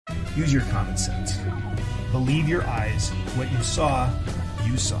Use your common sense. Believe your eyes. What you saw,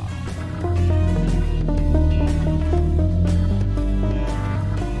 you saw.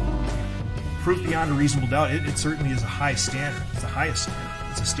 Proof beyond a reasonable doubt, it certainly is a high standard. It's the highest standard.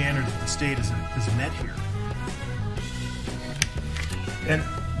 It's a standard that the state has met here. And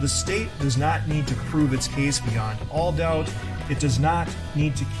the state does not need to prove its case beyond all doubt. It does not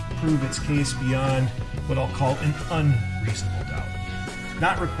need to prove its case beyond what I'll call an unreasonable doubt.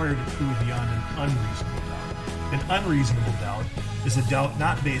 Not required to prove beyond an unreasonable doubt. An unreasonable doubt is a doubt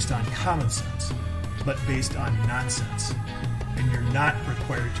not based on common sense, but based on nonsense. And you're not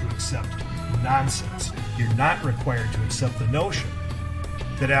required to accept nonsense. You're not required to accept the notion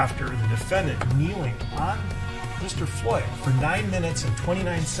that after the defendant kneeling on Mr. Floyd for 9 minutes and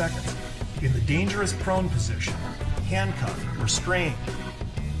 29 seconds in the dangerous prone position, handcuffed, restrained,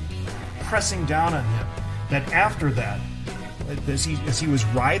 pressing down on him, that after that, as he was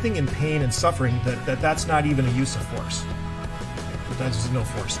writhing in pain and suffering, that's not even a use of force. There's no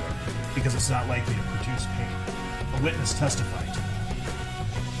force there, because it's not likely to produce pain. A witness testified to it.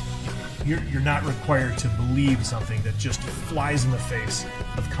 You're not required to believe something that just flies in the face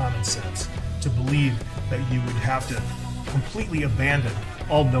of common sense, to believe that you would have to completely abandon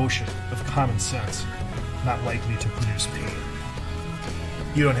all notion of common sense, not likely to produce pain.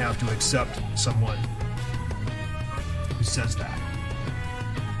 You don't have to accept someone who says that.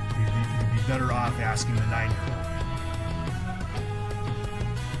 You'd be better off asking the 9-year-old.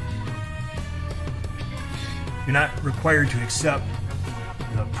 You're not required to accept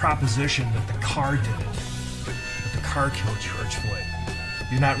the proposition that the car did it, that the car killed George Floyd.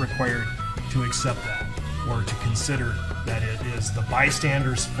 You're not required to accept that or to consider that it is the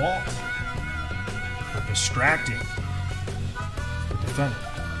bystander's fault for distracting the defendant.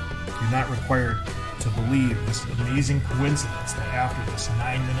 You're not required to believe this amazing coincidence that after this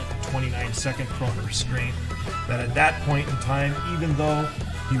 9-minute and 29-second prone restraint, that at that point in time, even though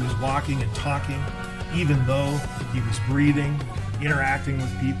he was walking and talking, even though he was breathing, interacting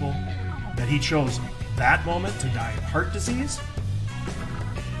with people, that he chose that moment to die of heart disease?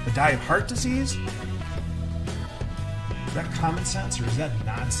 To die of heart disease? Is that common sense or is that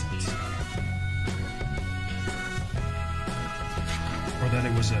nonsense? Or that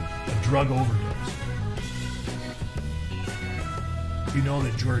it was a drug overdose? You know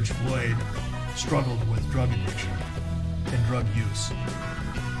that George Floyd struggled with drug addiction and drug use.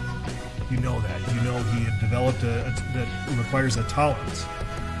 You know that. You know he had developed that requires a tolerance.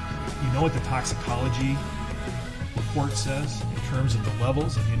 You know what the toxicology report says in terms of the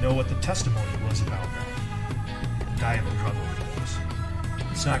levels, and you know what the testimony was about that. Die of a drug overdose.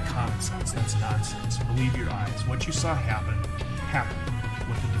 It's not common sense. That's nonsense. Believe your eyes. What you saw happen, happened.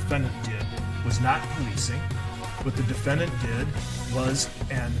 What the defendant did was not policing. What the defendant did was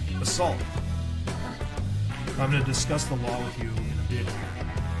an assault. I'm going to discuss the law with you in a bit here.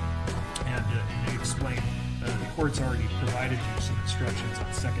 And explain, the court's already provided you some instructions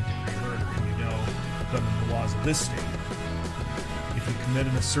on second-degree murder, and you know from the laws of this state, if you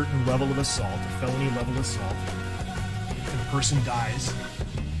committed a certain level of assault, a felony level assault, and the person dies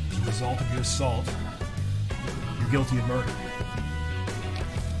as a result of your assault, you're guilty of murder.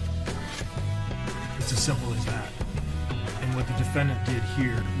 It's as simple as that. And what the defendant did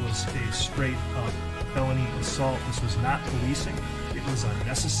here was a straight-up felony assault. This was not policing. It was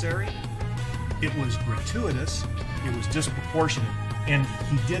unnecessary. It was gratuitous. It was disproportionate. And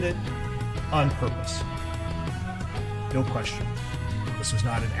he did it on purpose. No question. This was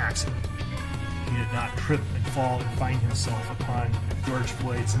not an accident. He did not trip and fall and find himself upon George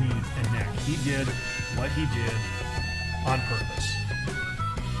Floyd's knee and neck. He did what he did on purpose.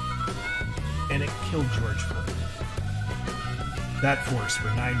 And it killed George Floyd. That force for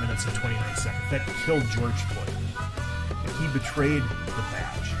 9 minutes and 29 seconds, that killed George Floyd. And he betrayed the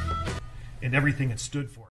badge and everything it stood for.